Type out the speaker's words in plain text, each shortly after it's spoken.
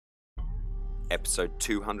Episode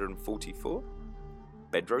 244,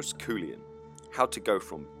 Bedros Keuilian, How to Go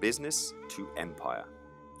From Business to Empire.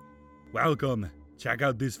 Welcome. Check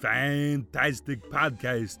out this fantastic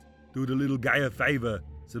podcast. Do the little guy a favor.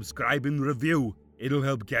 Subscribe and review. It'll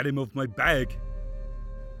help get him off my back.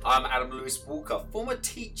 I'm Adam Lewis Walker, former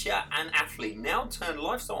teacher and athlete, now turned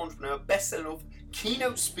lifestyle entrepreneur, best-selling author,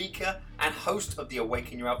 keynote speaker, and host of the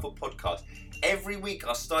Awaken Your Alpha podcast. Every week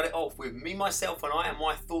I start it off with me, myself, and I, and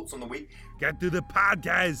my thoughts on the week. Get to the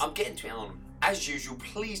podcast. I'm getting to it, Alan. As usual,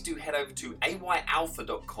 please do head over to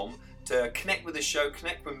ayalpha.com to connect with the show,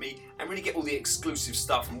 connect with me, and really get all the exclusive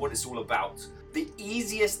stuff and what it's all about. The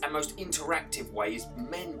easiest and most interactive way is,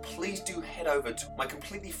 men, please do head over to my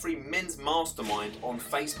completely free men's mastermind on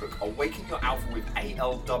Facebook, Awaken Your Alpha with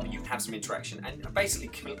ALW, have some interaction, and basically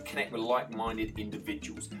connect with like-minded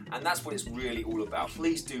individuals. And that's what it's really all about.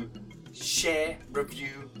 Please do share,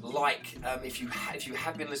 review, like. If you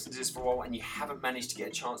have been listening to this for a while and you haven't managed to get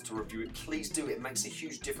a chance to review it, please do. It makes a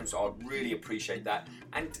huge difference. I'd really appreciate that.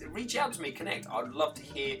 And reach out to me, connect. I'd love to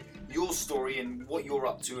hear your story and what you're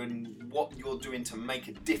up to and what you're doing to make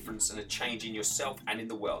a difference and a change in yourself and in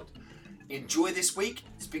the world. Enjoy this week.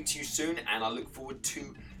 Speak to you soon, and I look forward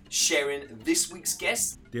to sharing this week's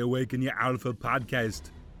guest. The Awaken Your Alpha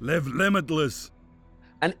podcast. Live limitless.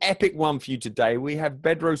 An epic one for you today. We have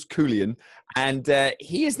Bedros Keuilian, and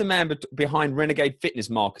he is the man behind Renegade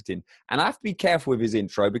Fitness Marketing. And I have to be careful with his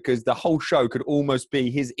intro because the whole show could almost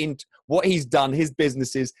be what he's done, his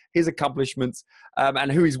businesses, his accomplishments,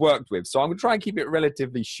 and who he's worked with. So I'm going to try and keep it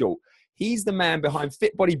relatively short. He's the man behind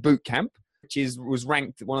Fit Body Bootcamp, which was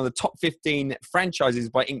ranked one of the top 15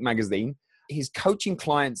 franchises by Inc. magazine. He's coaching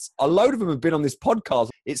clients. A load of them have been on this podcast.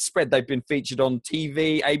 It's spread. They've been featured on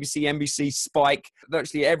TV, ABC, NBC, Spike,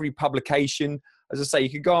 virtually every publication. As I say, you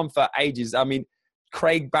could go on for ages. I mean,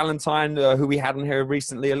 Craig Ballantyne, who we had on here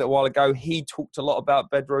recently a little while ago, he talked a lot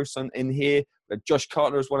about Bedros in here. Josh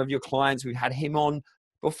Carter is one of your clients. We've had him on.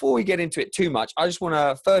 Before we get into it too much, I just want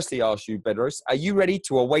to firstly ask you, Bedros, are you ready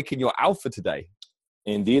to awaken your alpha today?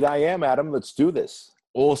 Indeed I am, Adam. Let's do this.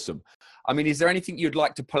 Awesome. I mean, is there anything you'd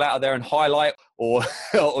like to pull out of there and highlight or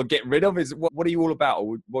get rid of? What are you all about?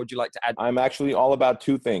 Or what would you like to add? I'm actually all about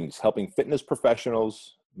two things: helping fitness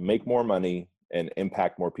professionals make more money and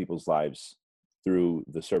impact more people's lives through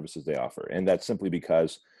the services they offer. And that's simply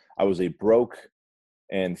because I was a broke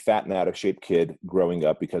and fat and out of shape kid growing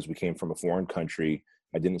up because we came from a foreign country.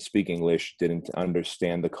 I didn't speak English, didn't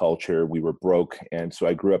understand the culture. We were broke. And so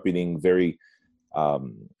I grew up eating very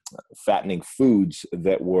fattening foods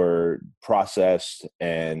that were processed,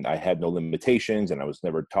 and I had no limitations, and I was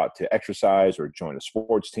never taught to exercise or join a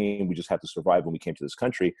sports team. We just had to survive when we came to this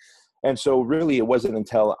country. And so really it wasn't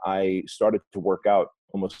until I started to work out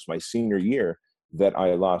almost my senior year that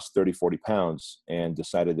I lost 30, 40 pounds and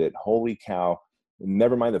decided that, holy cow,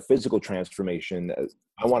 never mind the physical transformation,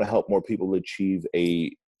 I want to help more people achieve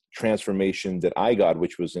a transformation that I got,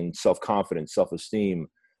 which was in self-confidence, self-esteem,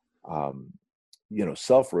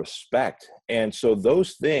 self-respect. And so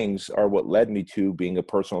those things are what led me to being a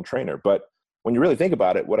personal trainer. But when you really think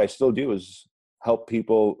about it, what I still do is help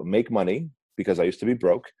people make money because I used to be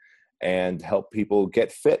broke, and help people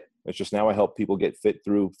get fit. It's just now I help people get fit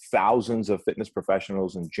through thousands of fitness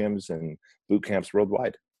professionals and gyms and boot camps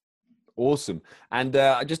worldwide. Awesome. And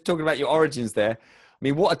just talking about your origins there, I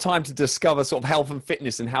mean, what a time to discover sort of health and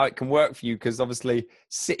fitness and how it can work for you. Because obviously,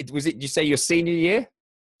 you say your senior year?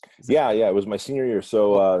 Yeah, it was my senior year.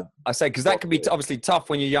 So I say, because that can be obviously tough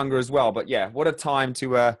when you're younger as well. But yeah, what a time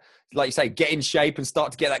to, like you say, get in shape and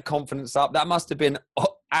start to get that confidence up. That must have been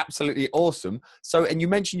absolutely awesome. So, and you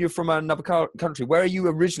mentioned you're from another country. Where are you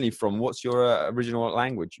originally from? What's your original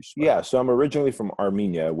language you spoke? Yeah, so I'm originally from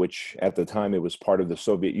Armenia, which at the time it was part of the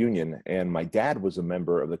Soviet Union. And my dad was a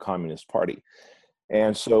member of the Communist Party.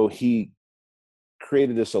 And so he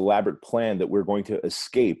created this elaborate plan that we're going to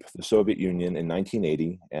escape the Soviet Union in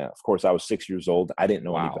 1980. And of course, I was 6 years old. I didn't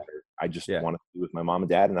know any better. I just wanted to be with my mom and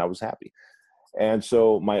dad, and I was happy. And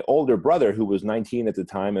so my older brother, who was 19 at the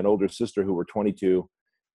time, and older sister, who were 22,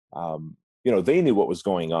 they knew what was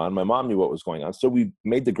going on. My mom knew what was going on. So we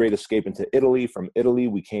made the great escape into Italy. From Italy,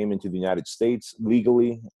 we came into the United States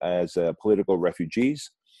legally as political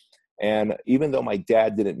refugees. And even though my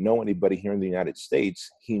dad didn't know anybody here in the United States,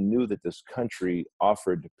 he knew that this country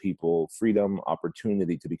offered people freedom,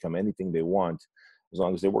 opportunity to become anything they want, as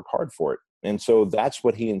long as they work hard for it. And so that's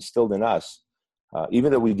what he instilled in us.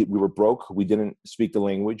 Even though we were broke, we didn't speak the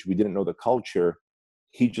language, we didn't know the culture,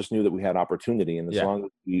 he just knew that we had opportunity. And as long as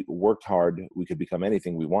we worked hard, we could become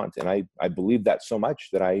anything we want. And I believe that so much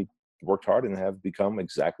that I worked hard and have become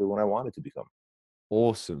exactly what I wanted to become.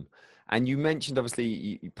 Awesome. And you mentioned,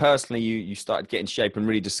 obviously, personally, you started getting shape and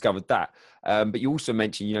really discovered that. But you also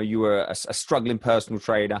mentioned, you were a struggling personal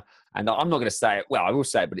trainer. And I'm not going to say it. Well, I will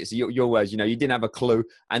say it, but it's your words. You didn't have a clue.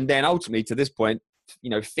 And then ultimately, to this point,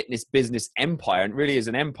 fitness business empire, and it really is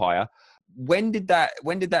an empire. When did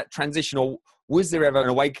that transition, or was there ever an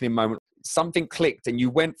awakening moment? Something clicked and you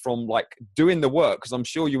went from like doing the work, because I'm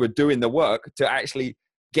sure you were doing the work, to actually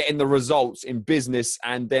getting the results in business,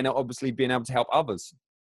 and then obviously being able to help others.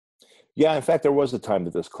 Yeah, in fact, there was a time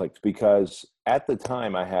that this clicked, because at the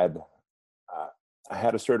time I had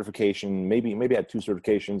a certification, maybe I had 2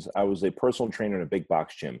 certifications. I was a personal trainer in a big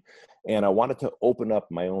box gym, and I wanted to open up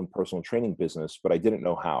my own personal training business, but I didn't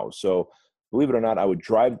know how. So believe it or not,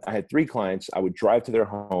 I had 3 clients. I would drive to their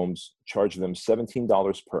homes, charge them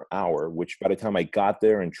 $17 per hour, which by the time I got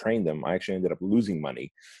there and trained them, I actually ended up losing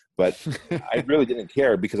money. But I really didn't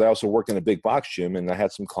care, because I also worked in a big box gym and I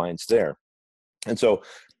had some clients there. And so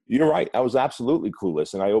you're right. I was absolutely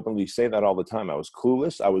clueless. And I openly say that all the time. I was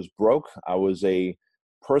clueless. I was broke. I was a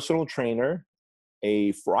personal trainer,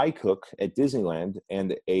 a fry cook at Disneyland,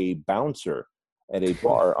 and a bouncer at a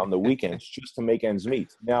bar on the weekends just to make ends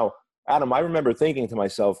meet. Now, Adam, I remember thinking to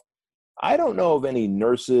myself, I don't know of any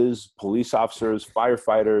nurses, police officers,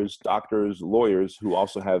 firefighters, doctors, lawyers who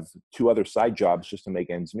also have 2 other side jobs just to make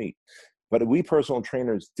ends meet. But we personal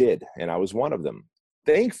trainers did, and I was one of them.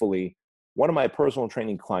 Thankfully, one of my personal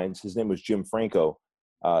training clients, his name was Jim Franco.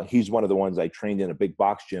 He's one of the ones I trained in a big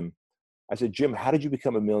box gym. I said, Jim, how did you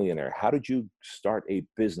become a millionaire? How did you start a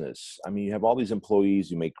business? I mean, you have all these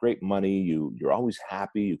employees, you make great money, you're always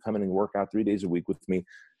happy, you come in and work out 3 days a week with me.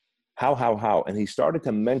 How? And he started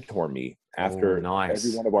to mentor me after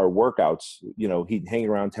every one of our workouts. He'd hang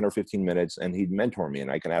around 10 or 15 minutes and he'd mentor me, and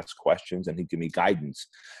I can ask questions and he'd give me guidance.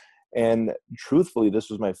 And truthfully, this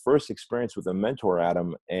was my first experience with a mentor,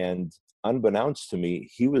 Adam. And unbeknownst to me,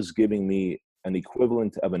 he was giving me an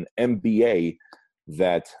equivalent of an MBA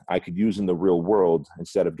that I could use in the real world,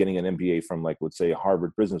 instead of getting an MBA from, like, let's say, a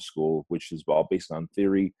Harvard Business School, which is all based on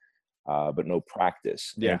theory, but no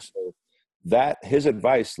practice. Yeah. And so his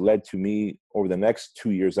advice led to me, over the next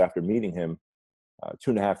 2 years after meeting him,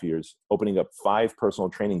 2.5 years, opening up 5 personal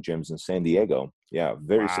training gyms in San Diego. Yeah,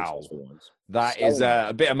 very successful ones. That is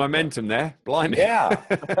a bit of momentum there. Blimey. Yeah.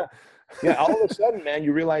 Yeah, all of a sudden, man,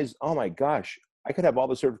 you realize, oh my gosh, I could have all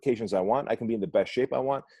the certifications I want. I can be in the best shape I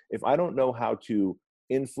want. If I don't know how to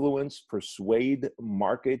influence, persuade,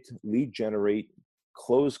 market, lead generate,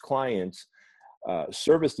 close clients,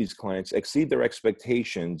 service these clients, exceed their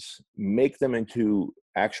expectations, make them into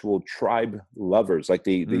actual tribe lovers, like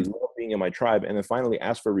they love being in my tribe, and then finally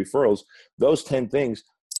ask for referrals, those 10 things,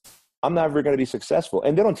 I'm never going to be successful.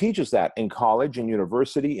 And they don't teach us that in college and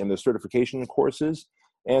university and the certification courses.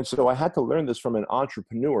 And so I had to learn this from an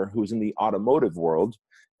entrepreneur who's in the automotive world.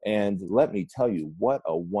 And let me tell you, what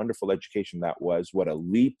a wonderful education that was. What a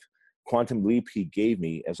quantum leap he gave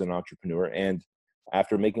me as an entrepreneur. And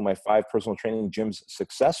after making my 5 personal training gyms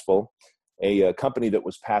successful, a company that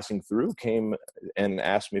was passing through came and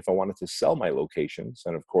asked me if I wanted to sell my locations.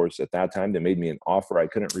 And of course, at that time, they made me an offer I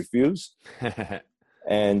couldn't refuse.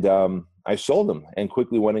 And I sold them and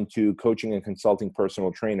quickly went into coaching and consulting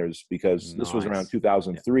personal trainers, because this was around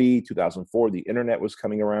 2003, 2004. The internet was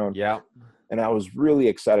coming around. Yeah. And I was really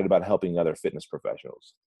excited about helping other fitness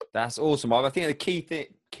professionals. That's awesome. I think the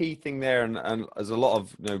key thing there, and as a lot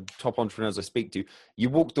of top entrepreneurs I speak to, you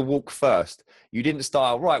walk the walk first. You didn't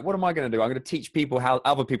start, right, what am I going to do? I'm going to teach people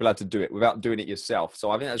other people how to do it without doing it yourself.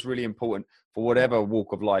 So I think that's really important for whatever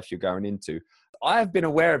walk of life you're going into. I have been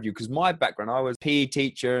aware of you because my background, I was a PE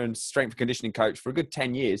teacher and strength and conditioning coach for a good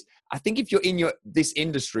 10 years. I think if you're in this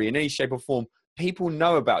industry in any shape or form, people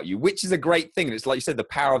know about you, which is a great thing. And it's like you said, the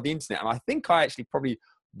power of the internet. And I think I actually probably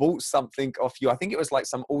bought something off you. I think it was like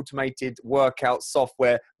some automated workout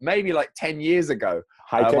software, maybe like 10 years ago.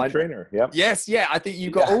 High-tech trainer. Yep. Yes. Yeah. I think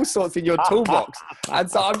you've got all sorts in your toolbox. And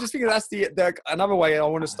so I'm just thinking that's another way I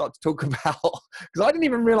want to start to talk about, because I didn't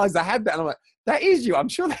even realize I had that. And I'm like, that is you. I'm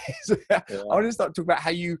sure that is. Yeah. I want to start talking about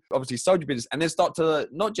how you obviously sold your business, and then start to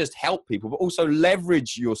not just help people, but also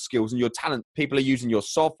leverage your skills and your talent. People are using your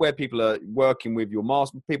software. People are working with your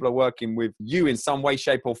master. People are working with you in some way,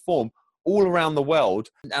 shape or form, all around the world.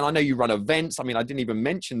 And I know you run events. I mean, I didn't even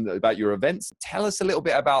mention about your events. Tell us a little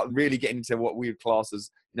bit about really getting into what we would class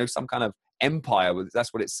as, some kind of empire.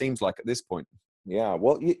 That's what it seems like at this point. Yeah.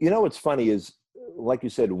 Well, what's funny is, like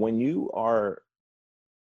you said, when you are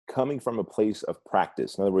coming from a place of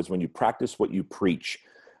practice, in other words, when you practice what you preach,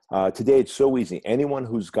 today it's so easy. Anyone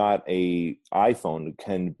who's got a iPhone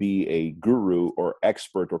can be a guru or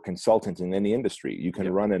expert or consultant in any industry. You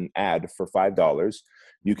can run an ad for $5.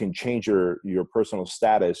 You can change your personal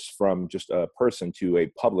status from just a person to a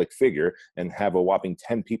public figure and have a whopping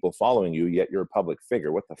 10 people following you, yet you're a public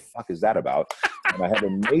figure. What the fuck is that about? And I have a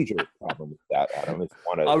major problem with that, Adam. If you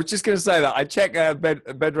want to, I was just going to say that I check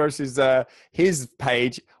Bedros's his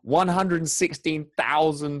page,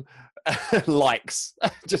 116,000 likes.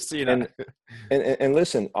 Just so you know. And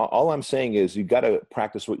listen, all I'm saying is you got to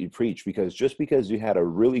practice what you preach, because just because you had a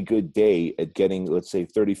really good day at getting, let's say,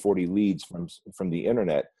 30, 40 leads from the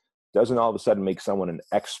internet doesn't all of a sudden make someone an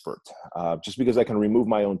expert. Just because I can remove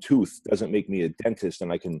my own tooth doesn't make me a dentist,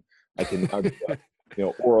 and I can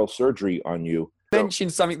oral surgery on you.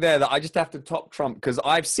 Mentioned something there that I just have to top trump, because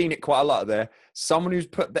I've seen it quite a lot there. Someone who's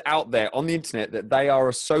put out there on the internet that they are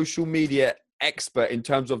a social media expert in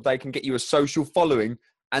terms of they can get you a social following,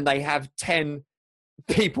 and they have 10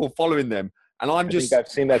 people following them. And I'm just I've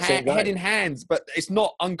seen that same guy. Head in hands, but it's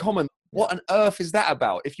not uncommon. What on earth is that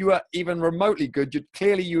about? If you were even remotely good,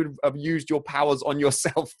 you would have used your powers on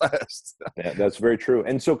yourself first. Yeah, that's very true.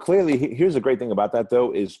 And so clearly, here's the great thing about that,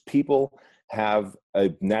 though, is people have a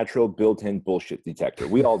natural built-in bullshit detector.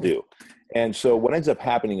 We all do. And so what ends up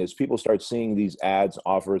happening is people start seeing these ads,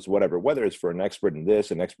 offers, whatever, whether it's for an expert in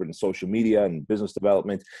this, an expert in social media and business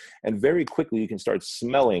development, and very quickly you can start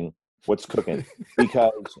smelling what's cooking,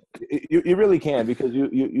 because you really can, because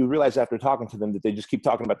you realize after talking to them that they just keep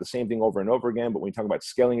talking about the same thing over and over again. But when you talk about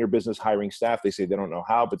scaling your business, hiring staff, they say they don't know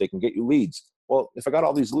how, but they can get you leads. Well, if I got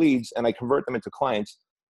all these leads and I convert them into clients,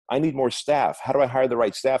 I need more staff. How do I hire the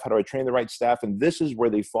right staff? How do I train the right staff? And this is where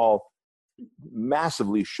they fall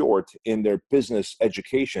massively short in their business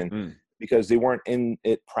education, because they weren't in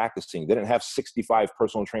it practicing. They didn't have 65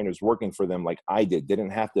 personal trainers working for them like I did. They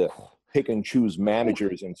didn't have to pick and choose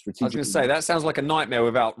managers and strategic. I was going to say, that sounds like a nightmare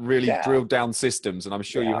without really drilled down systems. And I'm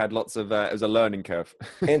sure you had lots of, as a learning curve.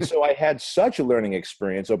 And so I had such a learning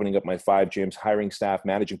experience opening up my 5 gyms, hiring staff,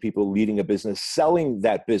 managing people, leading a business, selling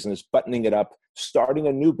that business, buttoning it up, starting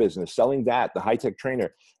a new business, selling that, the high-tech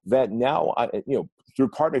trainer, that now, through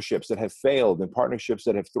partnerships that have failed and partnerships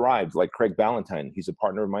that have thrived, like Craig Ballantyne, he's a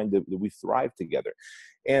partner of mine that we thrive together.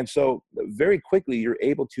 And so very quickly, you're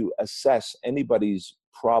able to assess anybody's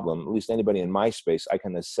problem, at least anybody in my space. I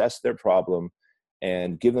can assess their problem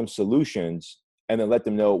and give them solutions, and then let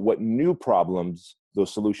them know what new problems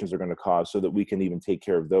those solutions are going to cause, so that we can even take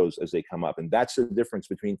care of those as they come up. And that's the difference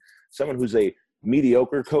between someone who's a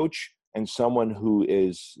mediocre coach and someone who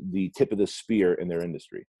is the tip of the spear in their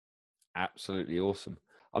industry. Absolutely awesome.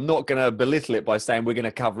 I'm not going to belittle it by saying we're going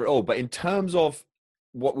to cover it all, but in terms of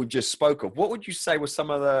what we've just spoke of, what would you say were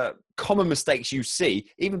some of the common mistakes you see,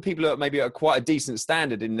 even people who are maybe at quite a decent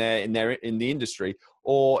standard in the industry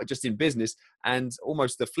or just in business, and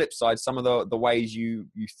almost the flip side, some of the ways you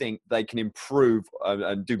think they can improve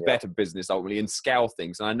and do better business ultimately and scale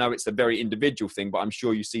things? And I know it's a very individual thing, but I'm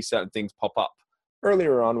sure you see certain things pop up.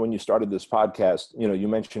 Earlier on, when you started this podcast, you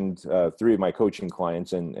mentioned 3 of my coaching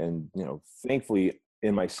clients, and thankfully,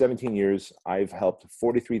 in my 17 years, I've helped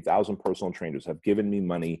 43,000 personal trainers, have given me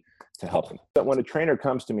money to help them. But when a trainer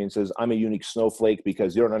comes to me and says, I'm a unique snowflake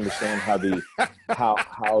because you don't understand how the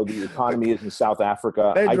how the economy is in South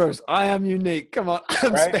Africa. Bedros, I am unique. Come on,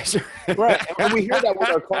 I'm special. Right. And we hear that with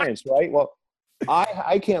our clients, right? Well,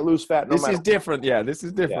 I can't lose fat. This is different. Yeah, this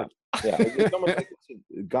is different. Yeah. It's almost like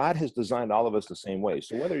God has designed all of us the same way.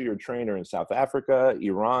 So whether you're a trainer in South Africa,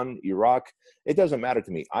 Iran, Iraq, it doesn't matter to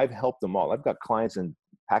me. I've helped them all. I've got clients in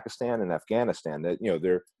Pakistan and Afghanistan that,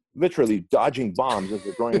 they're literally dodging bombs as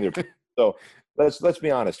they're throwing their. So let's be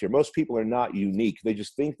honest here. Most people are not unique. They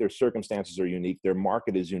just think their circumstances are unique. Their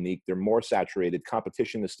market is unique. They're more saturated.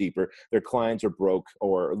 Competition is steeper. Their clients are broke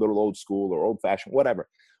or a little old school or old fashioned, whatever.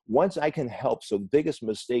 Once I can help, so the biggest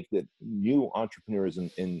mistake that new entrepreneurs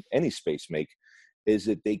in any space make is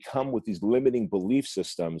that they come with these limiting belief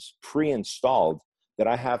systems pre-installed that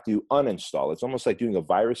I have to uninstall. It's almost like doing a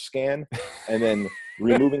virus scan and then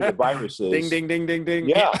removing the viruses. Ding, ding, ding, ding, ding.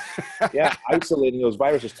 Yeah. Yeah. Isolating those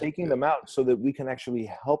viruses, taking them out so that we can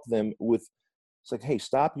actually help them with. It's like, hey,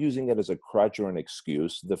 stop using it as a crutch or an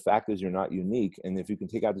excuse. The fact is you're not unique. And if you can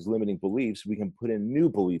take out these limiting beliefs, we can put in new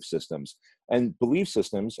belief systems. And belief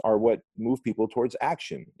systems are what move people towards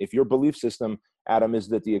action. If your belief system, Adam, is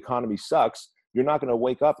that the economy sucks, you're not going to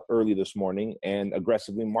wake up early this morning and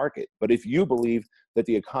aggressively market. But if you believe that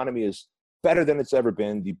the economy is better than it's ever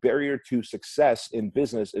been, the barrier to success in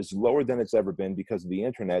business is lower than it's ever been because of the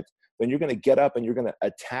internet, then you're going to get up and you're going to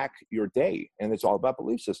attack your day. And it's all about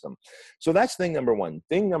belief system. So that's thing number 1.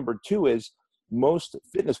 Thing number 2 is most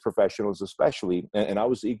fitness professionals, especially, and I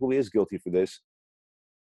was equally as guilty for this,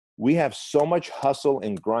 we have so much hustle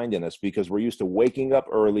and grind in us because we're used to waking up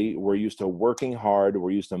early. We're used to working hard.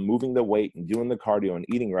 We're used to moving the weight and doing the cardio and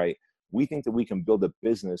eating right. We think that we can build a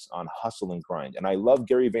business on hustle and grind. And I love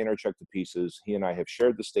Gary Vaynerchuk to pieces. He and I have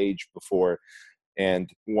shared the stage before. And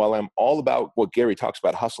while I'm all about what Gary talks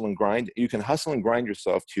about, hustle and grind, you can hustle and grind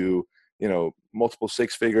yourself to, multiple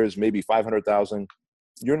six figures, maybe 500,000.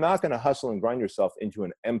 You're not going to hustle and grind yourself into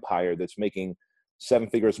an empire that's making seven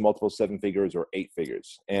figures, multiple seven figures, or eight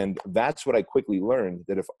figures. And that's what I quickly learned,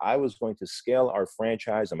 that if I was going to scale our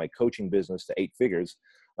franchise and my coaching business to eight figures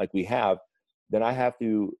like we have, then I have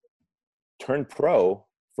to turn pro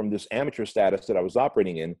from this amateur status that I was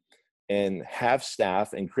operating in and have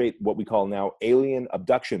staff and create what we call now alien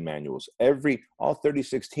abduction manuals. All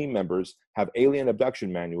 36 team members have alien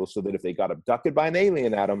abduction manuals, so that if they got abducted by an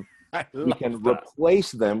alien, Adam, we can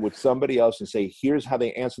replace them with somebody else and say, here's how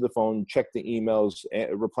they answer the phone, check the emails,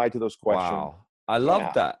 reply to those questions. Wow. I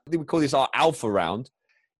love that. I think we call this our alpha round.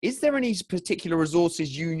 Is there any particular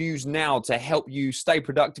resources you use now to help you stay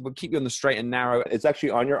productive or keep you on the straight and narrow? It's actually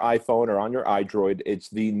on your iPhone or on your iDroid. It's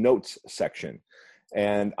the notes section.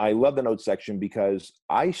 And I love the notes section because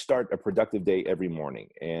I start a productive day every morning.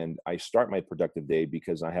 And I start my productive day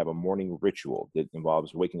because I have a morning ritual that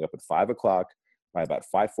involves waking up at 5 o'clock. By about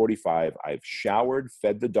 5:45, I've showered,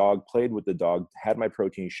 fed the dog, played with the dog, had my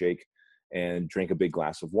protein shake, and drank a big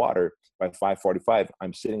glass of water. By 5:45,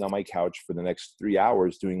 I'm sitting on my couch for the next 3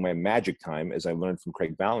 hours doing my magic time, as I learned from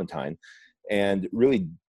Craig Ballantyne, and really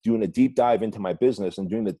doing a deep dive into my business and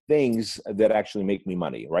doing the things that actually make me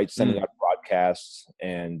money, right? Sending out broadcasts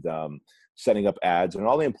and setting up ads and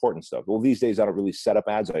all the important stuff. Well, these days I don't really set up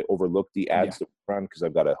ads. I overlook the ads that we run because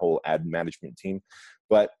I've got a whole ad management team.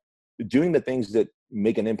 But doing the things that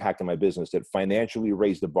make an impact on my business, that financially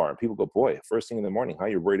raise the bar. And people go, boy, first thing in the morning, how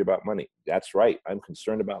you're worried about money? That's right. I'm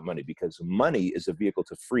concerned about money because money is a vehicle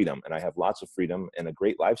to freedom. And I have lots of freedom and a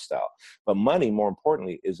great lifestyle. But money, more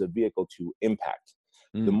importantly, is a vehicle to impact.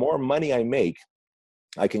 The more money I make,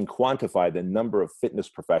 I can quantify the number of fitness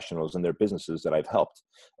professionals and their businesses that I've helped.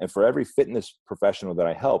 And for every fitness professional that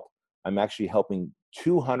I help, I'm actually helping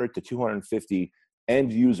 200 to 250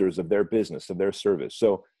 end users of their business, of their service.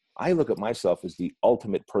 So I look at myself as the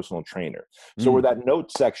ultimate personal trainer. So where that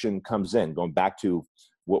note section comes in, going back to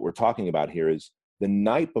what we're talking about here, is the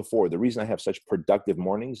night before. The reason I have such productive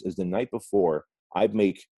mornings is the night before I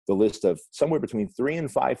make the list of somewhere between 3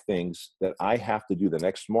 and 5 things that I have to do the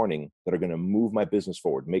next morning that are going to move my business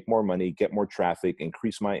forward, make more money, get more traffic,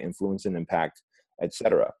 increase my influence and impact,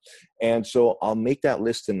 etc. And so I'll make that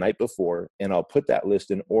list the night before, and I'll put that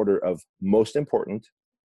list in order of most important,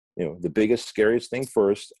 the biggest, scariest thing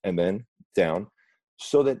first, and then down,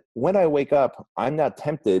 so that when I wake up, I'm not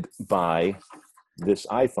tempted by this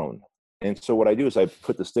iPhone. And so what I do is I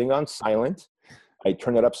put this thing on silent, I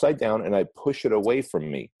turn it upside down, and I push it away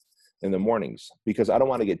from me in the mornings because I don't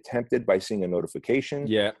want to get tempted by seeing a notification.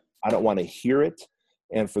 Yeah. I don't want to hear it.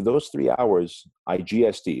 And for those 3 hours, I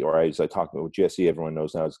GSD, or as I talk about GSD, everyone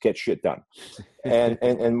knows now, is get shit done.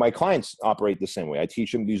 And my clients operate the same way. I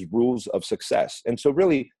teach them these rules of success. And so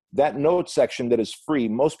really that note section that is free,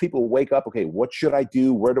 most people wake up, okay, what should I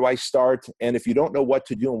do? Where do I start? And if you don't know what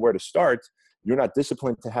to do and where to start, you're not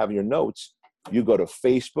disciplined to have your notes. You go to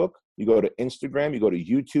Facebook, you go to Instagram, you go to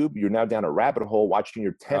YouTube, you're now down a rabbit hole watching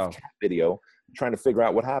your 10th cat video, trying to figure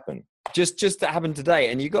out what happened. Just that happened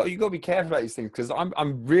today, and you got to be careful about these things because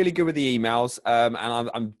I'm really good with the emails, and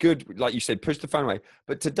I'm good, like you said, push the phone away.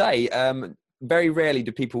 But today, very rarely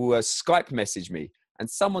do people Skype message me, and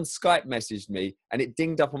someone Skype messaged me, and it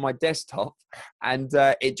dinged up on my desktop, and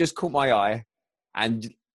it just caught my eye, and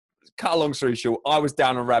cut a long story short, I was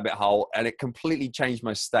down a rabbit hole, and it completely changed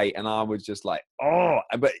my state, and I was just like,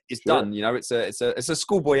 but it's done. It's a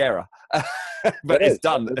schoolboy error, but it's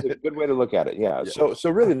done. It's a good way to look at it. Yeah. So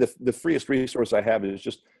really, the freest resource I have is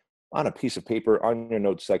just on a piece of paper, on your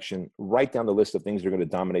notes section, write down the list of things you're going to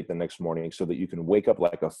dominate the next morning, so that you can wake up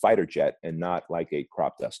like a fighter jet and not like a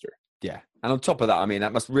crop duster. Yeah. And on top of that, I mean,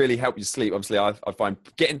 that must really help you sleep. Obviously, I find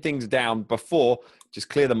getting things down before just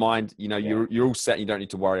clear the mind. You're all set. You don't need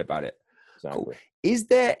to worry about it. Exactly. Cool. Is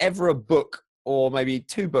there ever a book or maybe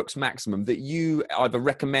 2 books maximum that you either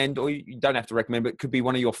recommend, or you don't have to recommend, but it could be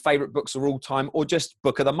one of your favorite books of all time, or just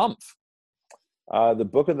book of the month? The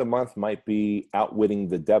book of the month might be Outwitting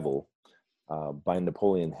the Devil by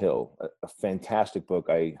Napoleon Hill. A fantastic book.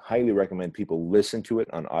 I highly recommend people listen to it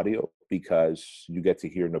on audio because you get to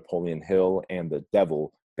hear Napoleon Hill and the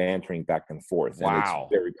devil bantering back and forth. Wow. And it's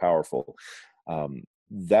very powerful.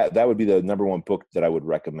 That would be the number one book that I would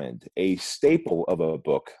recommend. A staple of a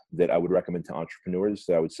book that I would recommend to entrepreneurs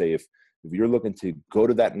that I would say, if you're looking to go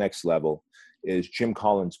to that next level, is Jim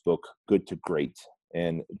Collins' book, Good to Great.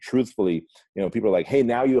 And truthfully, people are like, hey,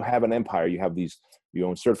 now you have an empire. You have these, you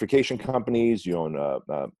own certification companies, you own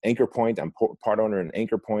Anchor Point. I'm part owner in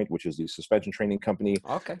Anchor Point, which is the suspension training company.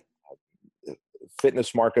 Okay.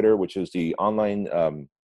 Fitness Marketer, which is the online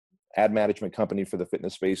ad management company for the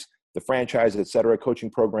fitness space, the franchise, et cetera, coaching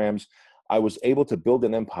programs. I was able to build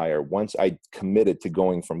an empire once I committed to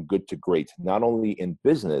going from good to great, not only in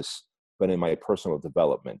business, but in my personal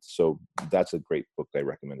development. So that's a great book I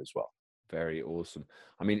recommend as well. Very awesome.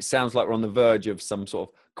 I mean, it sounds like we're on the verge of some sort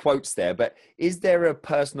of quotes there, but is there a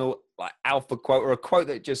personal like alpha quote or a quote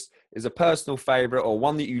that just is a personal favorite or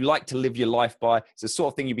one that you like to live your life by? It's the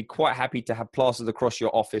sort of thing you'd be quite happy to have plastered across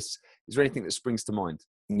your office. Is there anything that springs to mind?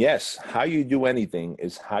 Yes. How you do anything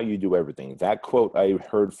is how you do everything. That quote I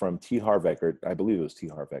heard from T. Harv Eker. I believe it was T.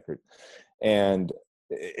 Harv Eker. And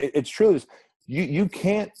it's true. You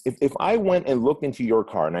can't, if I went and looked into your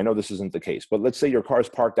car, and I know this isn't the case, but let's say your car is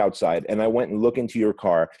parked outside and I went and look into your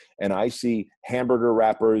car and I see hamburger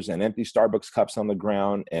wrappers and empty Starbucks cups on the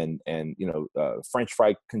ground and French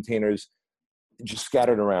fry containers just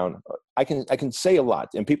scattered around. I can say a lot,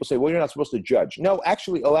 and people say, well, you're not supposed to judge. No,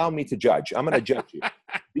 actually allow me to judge. I'm going to judge you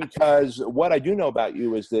because what I do know about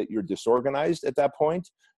you is that you're disorganized at that point.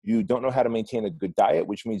 You don't know how to maintain a good diet,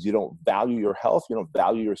 which means you don't value your health. You don't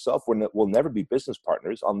value yourself. We'll never be business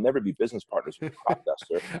partners. I'll never be business partners with a crop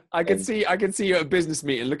duster. I can see you at a business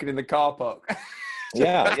meeting looking in the car park.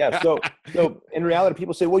 Yeah. So in reality,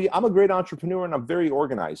 people say, well, I'm a great entrepreneur and I'm very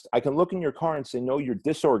organized. I can look in your car and say, no, you're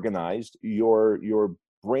disorganized. Your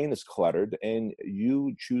brain is cluttered and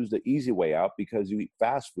you choose the easy way out because you eat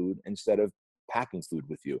fast food instead of packing food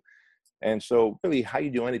with you. And so really how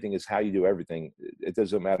you do anything is how you do everything. It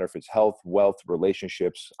doesn't matter if it's health, wealth,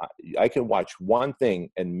 relationships. I can watch one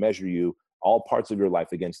thing and measure you all parts of your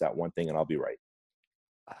life against that one thing and I'll be right.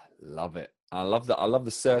 I love it. I love that. I love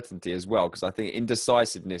the certainty as well, because I think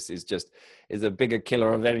indecisiveness is a bigger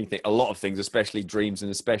killer of anything, a lot of things, especially dreams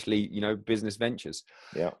and especially, business ventures.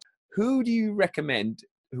 Yeah. Who do you recommend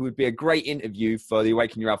who would be a great interview for the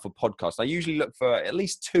Awaken Your Alpha podcast? I usually look for at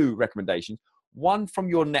least 2 recommendations. One from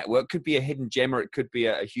your network, could be a hidden gem or it could be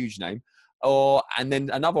a huge name, and then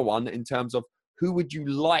another one in terms of who would you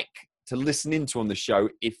like to listen into on the show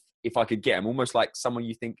if I could get them, almost like someone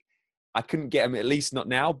you think I couldn't get them, at least not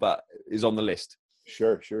now, but is on the list.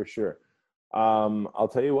 Sure. I'll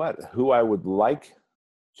tell you what, who I would like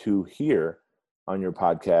to hear on your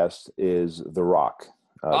podcast is The Rock.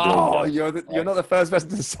 You're not the first person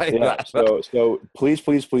to say that. So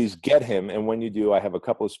please get him. And when you do, I have a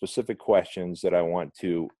couple of specific questions that I want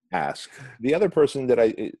to ask. The other person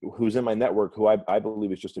who's in my network, who I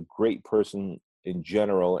believe is just a great person in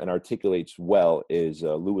general and articulates well, is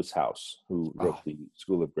Lewis House, who wrote the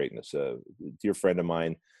School of Greatness. A dear friend of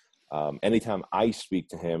mine. Anytime I speak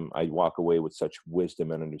to him, I walk away with such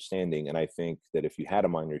wisdom and understanding. And I think that if you had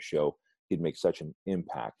him on your show, he'd make such an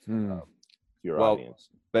impact to your audience.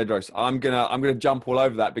 Bedros, I'm gonna jump all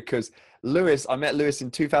over that because I met Lewis in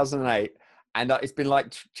 2008. And it's been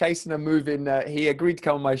like chasing a move in. He agreed to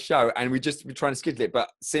come on my show, and we just been trying to schedule it.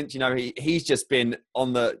 But since he's just been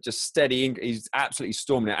on the just steady. He's absolutely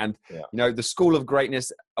storming it. And the School of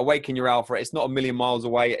Greatness, Awaken Your Alpha. It's not a million miles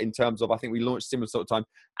away in terms of. I think we launched similar sort of time.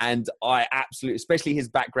 And I absolutely, especially his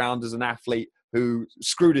background as an athlete who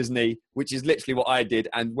screwed his knee, which is literally what I did.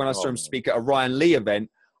 And when I saw him speak at a Ryan Lee event,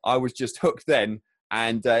 I was just hooked then.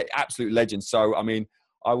 And absolute legend. So I mean,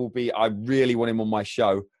 I really want him on my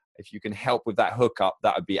show. If you can help with that hookup,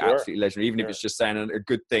 that would be absolutely legendary. Even if it's just saying a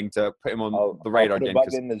good thing to put him on the radar again. I'll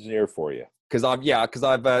put a bug in his ear for you. Because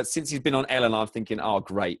I've since he's been on Ellen, I'm thinking, oh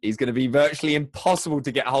great, he's going to be virtually impossible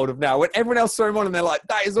to get hold of now. When everyone else saw him on and they're like,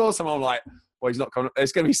 that is awesome, I'm like, well, he's not coming.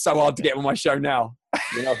 It's going to be so hard to get him on my show now.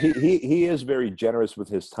 He is very generous with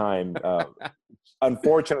his time.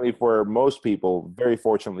 Unfortunately for most people, very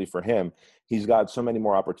fortunately for him, he's got so many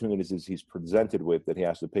more opportunities as he's presented with that he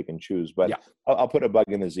has to pick and choose. But I'll put a bug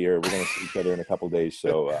in his ear. We're going to see each other in a couple of days.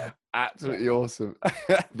 So absolutely awesome.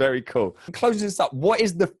 Very cool. Closing this up, what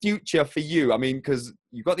is the future for you? I mean, because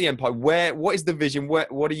you've got the empire. What is the vision?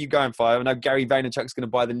 What are you going for? I know Gary Vaynerchuk's going to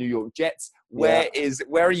buy the New York Jets. Where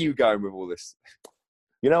are you going with all this?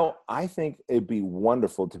 I think it'd be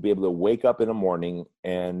wonderful to be able to wake up in the morning,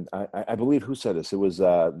 and I believe who said this? It was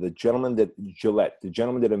the gentleman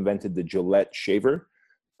that invented the Gillette shaver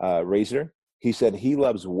razor. He said he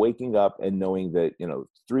loves waking up and knowing that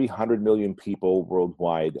 300 million people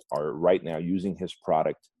worldwide are right now using his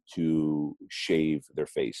product to shave their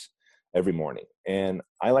face every morning. And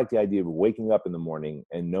I like the idea of waking up in the morning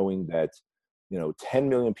and knowing that 10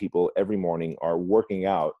 million people every morning are working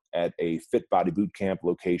out at a Fit Body Bootcamp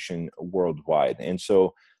location worldwide. And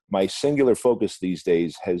so my singular focus these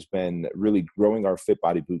days has been really growing our Fit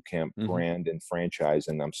Body Bootcamp brand and franchise.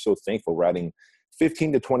 And I'm so thankful we're adding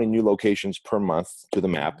 15 to 20 new locations per month to the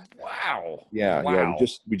map. Wow. Yeah. Wow. Yeah.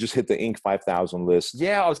 We just hit the Inc. 5000 list.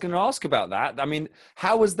 Yeah, I was going to ask about that. I mean,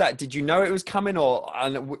 how was that? Did you know it was coming, or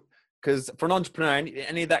because for an entrepreneur,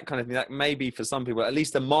 any of that kind of thing, that may be for some people at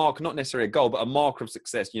least a mark, not necessarily a goal, but a marker of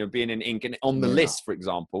success. Being in Inc. and on the list, for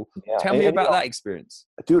example. Yeah. Tell me about that experience,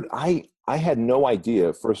 dude. I had no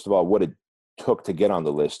idea, first of all, what it took to get on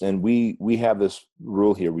the list. And we have this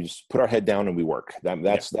rule here. We just put our head down and we work.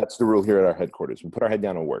 That's the rule here at our headquarters. We put our head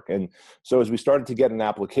down and work. And so as we started to get an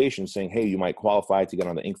application saying, hey, you might qualify to get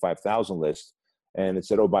on the Inc. 5000 list. And it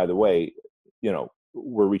said, oh, by the way,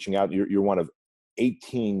 we're reaching out. You're one of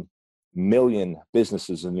 18 million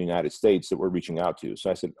businesses in the United States that we're reaching out to.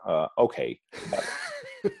 So I said, okay.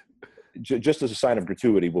 Just as a sign of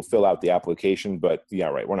gratuity, we'll fill out the application, but yeah,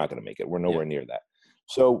 right. We're not going to make it. We're nowhere near that.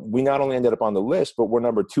 So we not only ended up on the list, but we're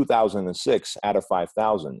number 2006 out of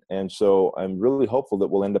 5,000. And so I'm really hopeful that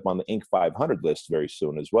we'll end up on the Inc. 500 list very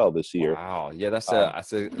soon as well this year. Wow. Yeah, that's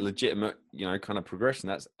a legitimate, kind of progression.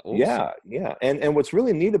 That's awesome. Yeah. Yeah. And what's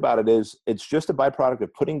really neat about it is it's just a byproduct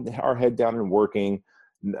of putting our head down and working.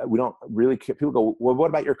 We don't really care. People go, well, what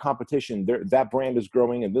about your competition? That brand is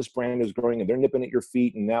growing and this brand is growing and they're nipping at your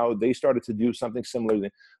feet. And now they started to do something similar.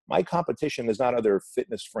 My competition is not other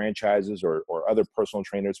fitness franchises or other personal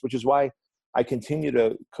trainers, which is why I continue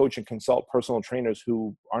to coach and consult personal trainers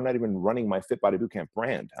who are not even running my Fit Body Bootcamp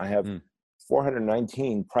brand. I have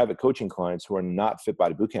 419 private coaching clients who are not Fit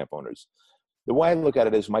Body Bootcamp owners. The way I look at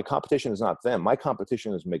it is my competition is not them. My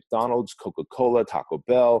competition is McDonald's, Coca-Cola, Taco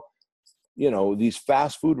Bell, these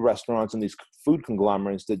fast food restaurants and these food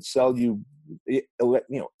conglomerates that sell you,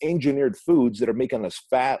 engineered foods that are making us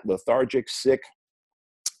fat, lethargic, sick.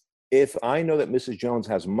 If I know that Mrs. Jones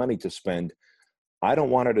has money to spend, I don't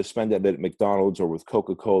want her to spend it at McDonald's or with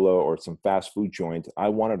Coca-Cola or some fast food joint. I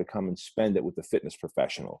want her to come and spend it with a fitness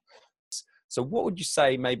professional. So what would you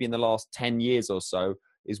say maybe in the last 10 years or so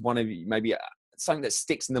is one of maybe something that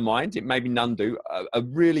sticks in the mind? It maybe none do. A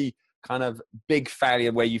really kind of big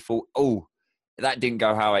failure where you thought, oh, that didn't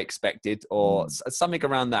go how I expected, or something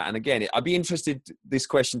around that. And again, I'd be interested this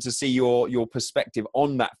question to see your perspective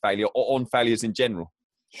on that failure or on failures in general.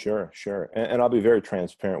 Sure. And I'll be very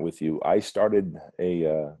transparent with you. I started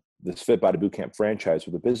this Fit Body Bootcamp franchise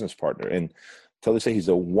with a business partner, and till this day, he's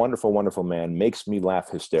a wonderful, wonderful man, makes me laugh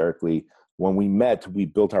hysterically. When we met, we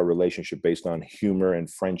built our relationship based on humor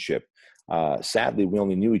and friendship. Sadly, we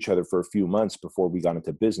only knew each other for a few months before we got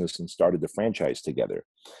into business and started the franchise together.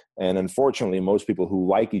 And unfortunately, most people who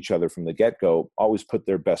like each other from the get-go always put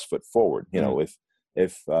their best foot forward.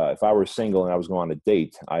 If I were single and I was going on a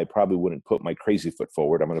date, I probably wouldn't put my crazy foot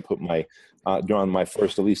forward. I'm going to put during my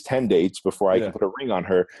first at least 10 dates before I can put a ring on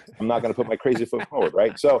her. I'm not going to put my crazy foot forward,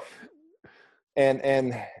 right? So,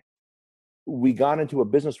 and we got into a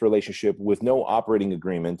business relationship with no operating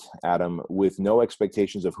agreement, Adam, with no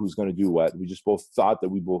expectations of who's going to do what. We just both thought that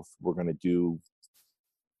we both were going to do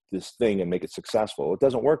this thing and make it successful. It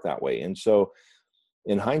doesn't work that way. And so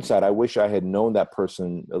in hindsight, I wish I had known that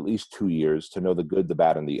person at least 2 years to know the good, the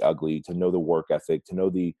bad, and the ugly, to know the work ethic, to know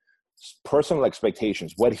the personal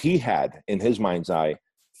expectations, what he had in his mind's eye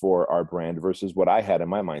for our brand versus what I had in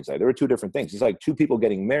my mind's eye. There were two different things. It's like two people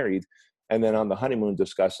getting married and then on the honeymoon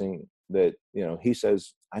discussing that, he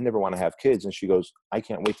says, I never want to have kids. And she goes, I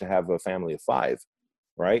can't wait to have a family of 5.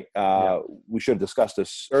 Right. We should have discussed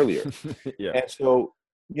this earlier. And so,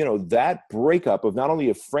 that breakup of not only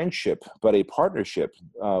a friendship, but a partnership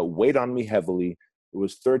weighed on me heavily. It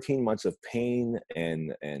was 13 months of pain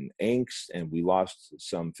and angst. And we lost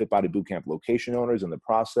some Fit Body Bootcamp location owners in the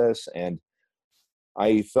process. And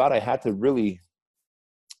I thought I had to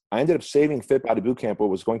I ended up saving Fit Body Bootcamp, what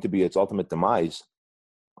was going to be its ultimate demise,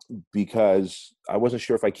 because I wasn't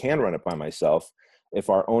sure if I can run it by myself, if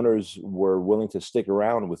our owners were willing to stick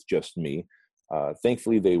around with just me.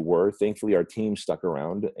 Thankfully, they were. Thankfully, our team stuck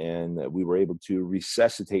around, and we were able to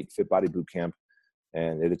resuscitate Fit Body Bootcamp,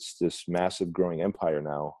 and it's this massive growing empire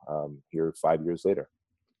now, here 5 years later.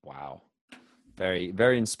 Wow. Very,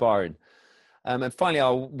 very inspiring. And finally,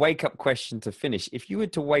 our wake-up question to finish. If you were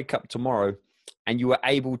to wake up tomorrow and you were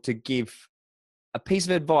able to give a piece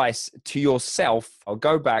of advice to yourself, I'll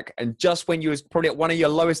go back, and just when you was probably at one of your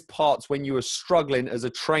lowest parts, when you were struggling as a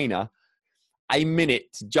trainer, a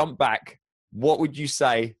minute to jump back, what would you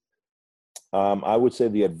say I would say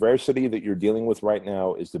the adversity that you're dealing with right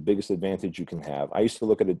now is the biggest advantage you can have. I used to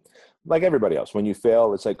look at it like everybody else. When you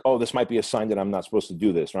fail, it's like, oh, this might be a sign that I'm not supposed to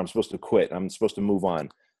do this, or I'm supposed to quit. I'm supposed to move on.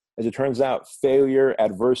 As it turns out, failure,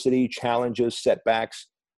 adversity, challenges, setbacks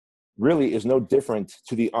really is no different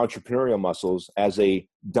to the entrepreneurial muscles as a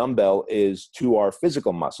dumbbell is to our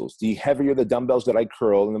physical muscles. The heavier the dumbbells that I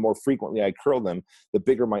curl and the more frequently I curl them, the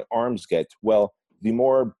bigger my arms get. Well, the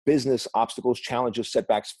more business obstacles, challenges,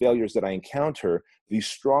 setbacks, failures that I encounter, the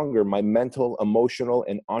stronger my mental, emotional,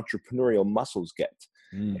 and entrepreneurial muscles get.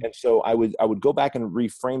 And so I would go back and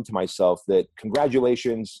reframe to myself that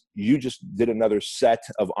congratulations, you just did another set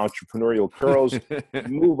of entrepreneurial curls.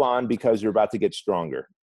 Move on because you're about to get stronger.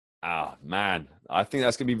 Oh, man. I think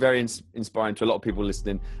that's going to be very inspiring to a lot of people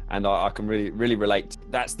listening. And I can really relate.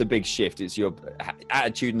 That's the big shift. It's your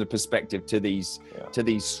attitude and the perspective to these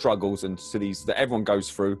struggles and to these that everyone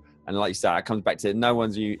goes through. And like you said, it comes back to no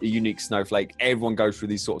one's a unique snowflake. Everyone goes through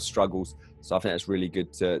these sort of struggles. So I think that's really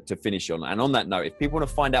good to finish on. And on that note, if people want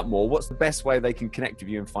to find out more, what's the best way they can connect with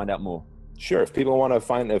you and find out more? Sure. If people want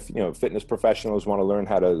to fitness professionals want to learn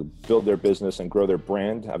how to build their business and grow their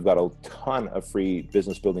brand, I've got a ton of free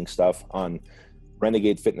business building stuff on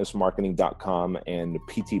renegadefitnessmarketing.com and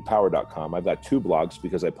ptpower.com. I've got 2 blogs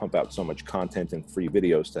because I pump out so much content and free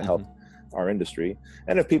videos to help our industry.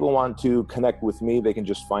 And if people want to connect with me, they can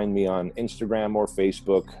just find me on Instagram or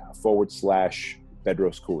Facebook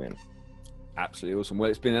 /Bedros Keuilian. Absolutely awesome. Well,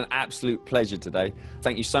 it's been an absolute pleasure today.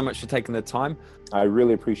 Thank you so much for taking the time. I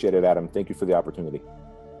really appreciate it, Adam. Thank you for the opportunity.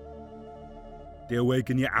 The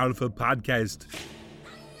Awaken Your Alpha podcast.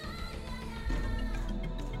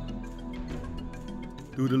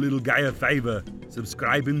 Do the little guy a favor.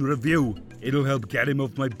 Subscribe and review. It'll help get him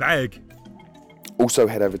off my back. Also,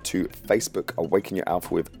 head over to Facebook, Awaken Your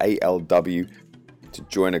Alpha with ALW, to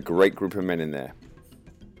join a great group of men in there.